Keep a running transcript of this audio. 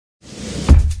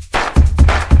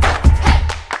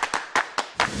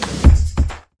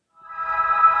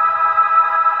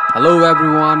Hello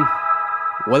everyone,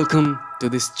 welcome to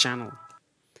this channel.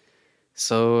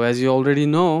 So as you already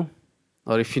know,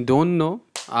 or if you don't know,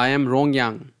 I am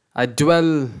Rongyang. I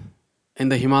dwell in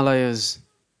the Himalayas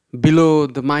below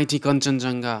the mighty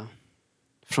Kanchenjunga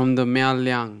from the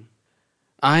Myalyang.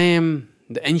 I am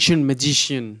the ancient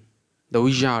magician, the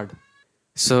wizard.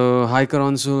 So Hiker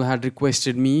Onsul had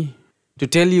requested me to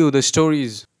tell you the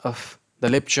stories of the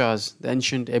Lepchas, the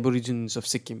ancient aborigines of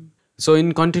Sikkim. So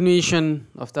in continuation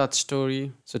of that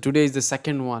story, so today is the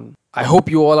second one. I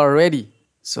hope you all are ready.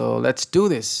 So let's do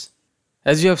this.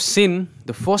 As you have seen,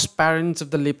 the first parents of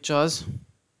the Lepchas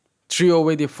threw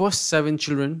away their first 7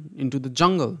 children into the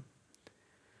jungle.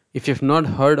 If you have not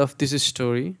heard of this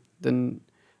story, then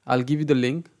I'll give you the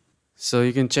link so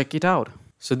you can check it out.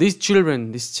 So these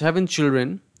 7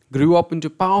 children, grew up into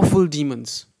powerful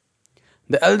demons.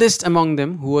 The eldest among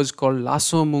them, who was called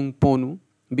Laso Moong Ponu,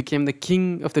 became the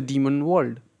king of the demon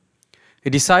world. He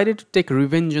decided to take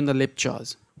revenge on the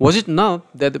Lepchas. Was it not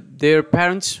that their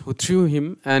parents who threw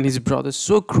him and his brothers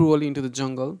so cruelly into the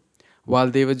jungle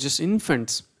while they were just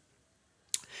infants?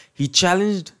 He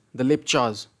challenged the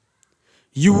Lepchas.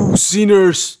 "You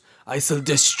sinners, I shall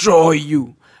destroy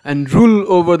you and rule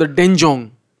over the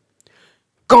denzong.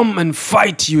 Come and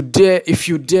fight if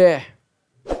you dare."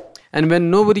 And when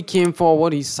nobody came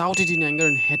forward, he shouted in anger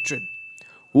and hatred,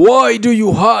 "Why do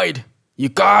you hide, you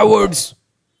cowards?"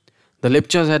 The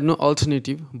Lepchas had no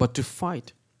alternative but to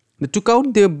fight. They took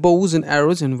out their bows and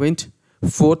arrows and went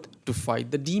forth to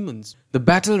fight the demons. The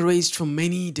battle raged for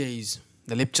many days.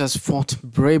 The Lepchas fought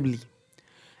bravely.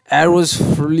 Arrows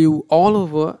flew all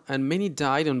over and many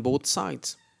died on both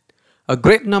sides. A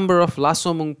great number of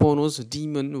Laso Moong Ponu's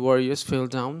demon warriors fell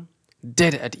down,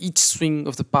 dead at each swing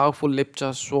of the powerful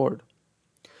Lepcha sword.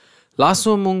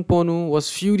 Laso Moong Ponu was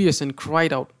furious and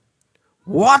cried out,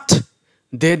 "What?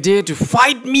 They dare to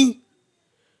fight me?"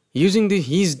 Using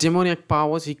his demoniac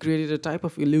powers, he created a type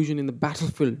of illusion in the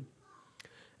battlefield.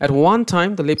 At one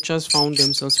time, the Lepchas found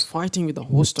themselves fighting with a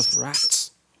host of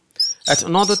rats. At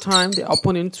another time, their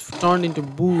opponents turned into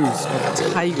bulls or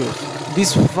tigers.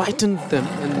 This frightened them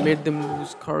and made them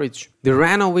lose courage. They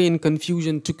ran away in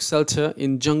confusion, took shelter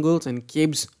in jungles and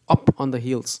caves up on the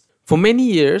hills. For many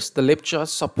years, the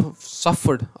Lepchas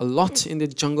suffered a lot in the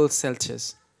jungle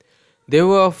shelters. They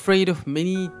were afraid of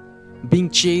many being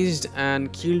chased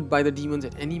and killed by the demons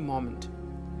at any moment.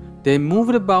 They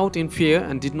moved about in fear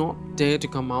and did not dare to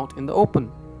come out in the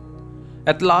open.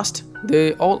 At last,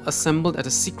 they all assembled at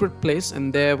a secret place,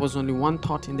 and there was only one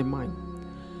thought in their mind: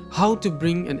 how to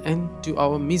bring an end to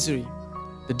our misery.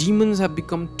 The demons have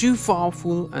become too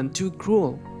powerful and too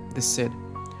cruel, they said.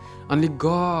 Only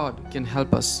God can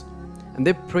help us. And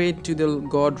they prayed to the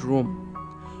god Rome.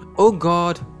 "Oh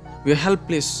God, we are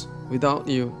helpless without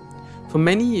you. For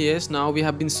many years now we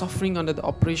have been suffering under the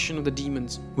oppression of the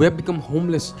demons. We have become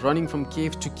homeless, running from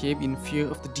cave to cave in fear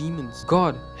of the demons.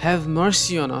 God, have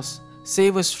mercy on us.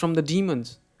 Save us from the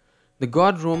demons." The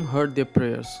god Rome heard their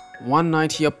prayers. One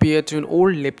night he appeared to an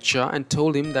old Lepcha and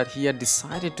told him that he had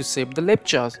decided to save the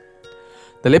Lepchas.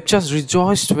 The Lepchas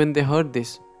rejoiced when they heard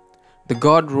this. The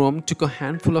god Rome took a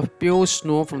handful of pure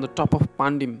snow from the top of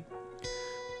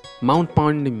Mount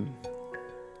Pandim,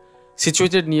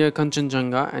 situated near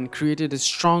Kanchenjunga, and created a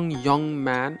strong young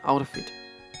man out of it.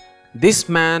 This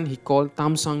man he called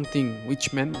Thamsang Thing,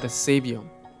 which meant the savior.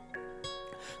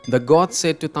 The god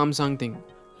said to Thamsang Thing,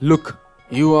 "Look,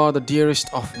 you are the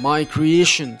dearest of my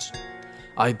creations.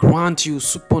 I grant you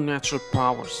supernatural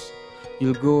powers.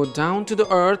 You'll go down to the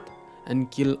earth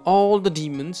and kill all the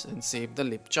demons and save the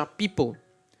Lepcha people."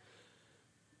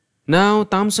 Now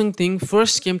Thamsang Thing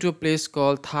first came to a place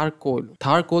called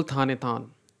Tharkol Thanetan,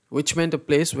 which meant a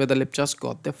place where the Lepchas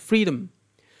got their freedom.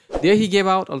 There he gave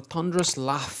out a thunderous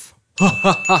laugh.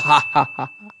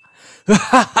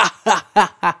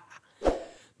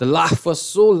 The laugh was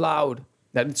so loud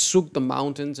that it shook the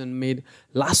mountains and made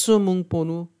Laso Moong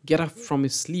Ponu get up from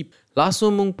his sleep. Laso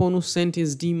Moong Ponu sent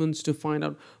his demons to find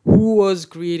out who was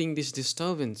creating this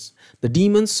disturbance. The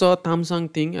demons saw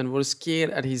Thamsang Thing and were scared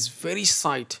at his very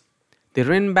sight. They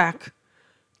ran back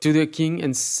to their king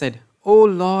and said, "Oh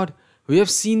Lord, we have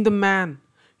seen the man.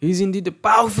 He is indeed a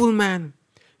powerful man.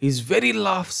 His very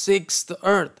laugh shakes the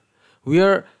earth. We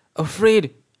are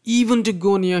afraid even to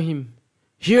go near him.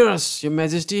 Hear us, your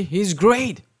majesty, he is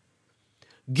great."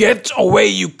 "Get away,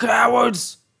 you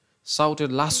cowards!"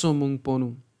 shouted Laso Moong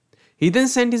Ponu. He then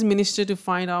sent his minister to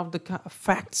find out the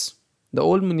facts. The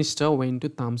old minister went to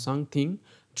Thamsang Thing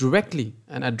directly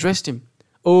and addressed him.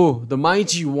 "Oh, the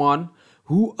mighty one,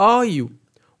 who are you?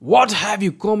 What have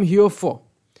you come here for?"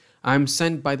 "I am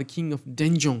sent by the king of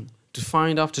Denzong to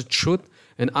find out the truth,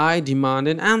 and I demand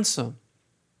an answer."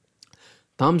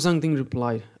 Thamsang Thing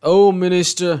replied, "O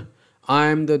minister, I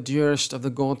am the dearest of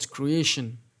the God's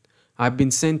creation. I have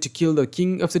been sent to kill the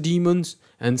king of the demons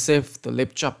and save the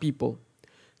Lepcha people.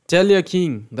 Tell your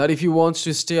king that if he wants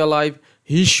to stay alive,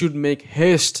 he should make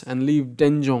haste and leave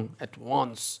denzong at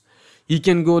once. He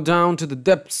can go down to the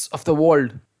depths of the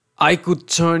world. I could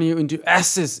turn you into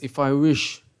ashes if I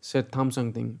wish," said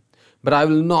Thamsang Thing, "but I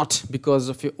will not because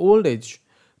of your old age.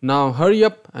 Now hurry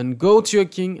up and go to your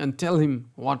king and tell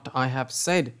him what I have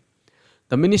said."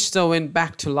 The minister went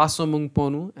back to Laso Moong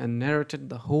Ponu and narrated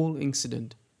the whole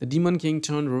incident. The demon king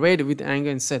turned red with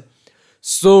anger and said,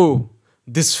 "So,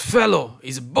 this fellow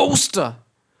is a boaster.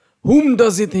 Whom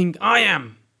does he think I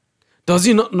am? Does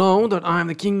he not know that I am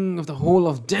the king of the whole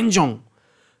of denzong?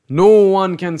 No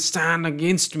one can stand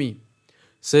against me.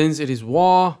 Since it is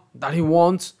war that he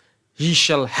wants, he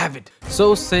shall have it."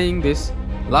 So saying this,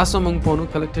 Laso Moong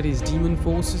Ponu collected his demon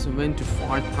forces and went to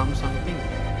fight Thamsang Thing.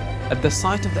 At the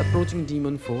sight of the approaching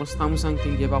demon force, Thamsang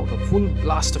Thing gave out a full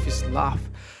blast of his laugh.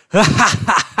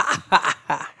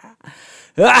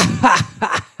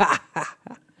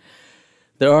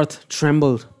 The earth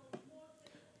trembled,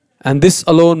 and this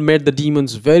alone made the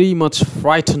demons very much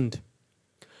frightened.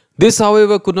 This,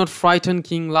 however, could not frighten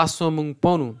King Laso Moong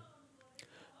Ponu.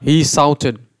 He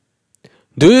shouted,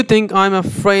 "Do you think I am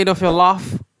afraid of your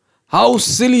laugh? How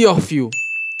silly of you!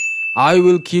 I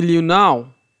will kill you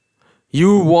now.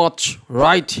 You watch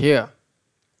right here."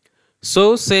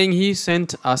 So saying, he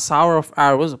sent a shower of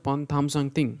arrows upon Thamsang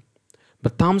Thing.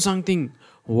 But Thamsang Thing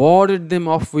warded them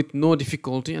off with no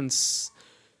difficulty and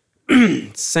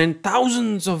sent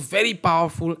thousands of very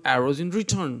powerful arrows in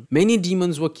return. Many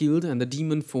demons were killed and the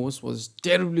demon force was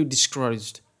terribly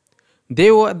discouraged.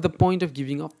 They were at the point of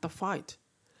giving up the fight.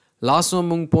 Laso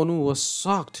Moong Ponu was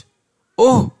shocked.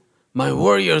 "Oh, my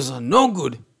warriors are no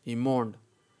good," he mourned.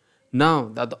 Now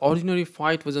that the ordinary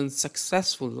fight was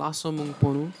unsuccessful, Laso Moong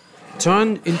Ponu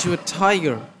turned into a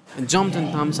tiger and jumped on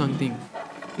Thamsang Thing,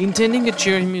 intending to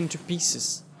tear him into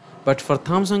pieces. But for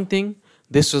Thamsang Thing,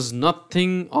 this was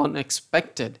nothing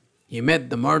unexpected. He met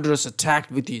the murderous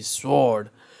attack with his sword.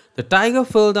 The tiger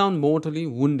fell down mortally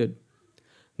wounded.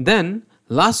 Then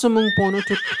Laso Moong Ponu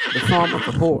took the form of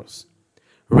a horse.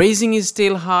 Raising his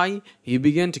tail high, he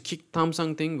began to kick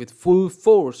Thamsang Thing with full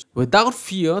force. Without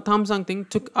fear, Thamsang Thing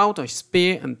took out a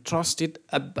spear and thrust it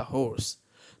at the horse.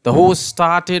 The horse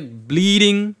started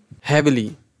bleeding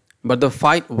heavily, but the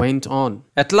fight went on.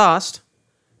 At last,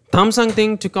 Thamsang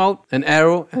Thing took out an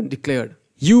arrow and declared,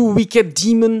 "You wicked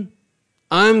demon,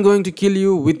 I am going to kill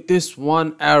you with this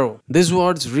one arrow." These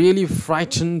words really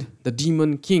frightened the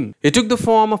demon king. He took the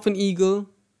form of an eagle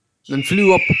and flew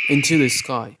up into the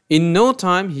sky. In no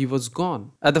time, he was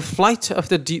gone. At the flight of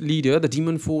the leader, the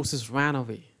demon forces ran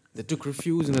away. They took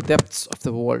refuge in the depths of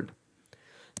the world.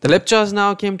 The Lepchas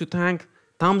now came to thank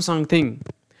Thamsang Thing.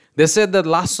 They said that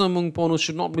Laso Moong Ponu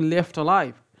should not be left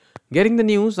alive. Getting the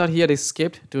news that he had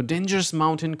escaped to a dangerous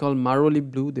mountain called Maroli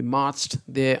Blue, they marched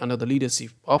there under the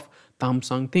leadership of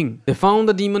Thamsang Thing. They found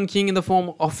the demon king in the form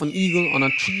of an eagle on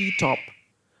a tree top.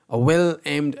 A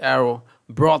well-aimed arrow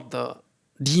brought the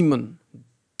demon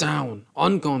down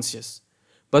unconscious.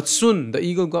 But soon the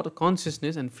eagle got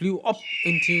consciousness and flew up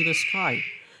into the sky.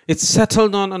 It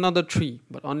settled on another tree,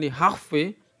 but only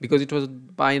halfway because it was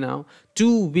by now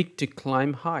too weak to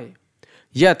climb high.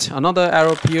 Yet another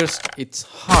arrow pierced its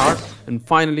heart and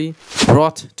finally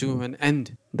brought to an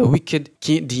end the wicked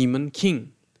demon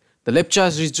king. The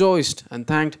Lepchas rejoiced and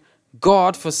thanked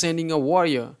God for sending a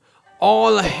warrior.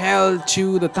 All hail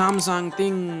to the Thamsang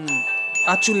Thing.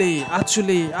 Achule,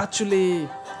 achule, achule.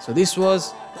 So this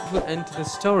was the end to the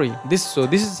story. This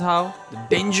is how the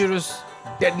dangerous,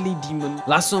 deadly demon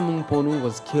Laso Moong Ponu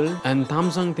was killed and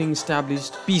Thamsang Thing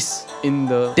established peace in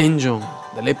the denzong.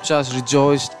 The Lepchas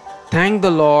rejoiced, thanked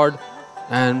the Lord,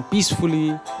 and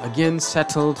peacefully again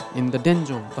settled in the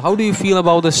denzong. So how do you feel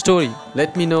about the story?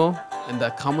 Let me know in the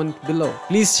comment below.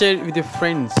 Please share it with your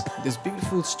friends, this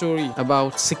beautiful story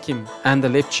about Sikkim and the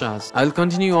Lepchas. I'll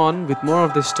continue on with more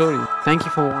of this story. Thank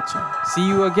you for watching. See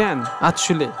you again.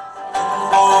 Achule.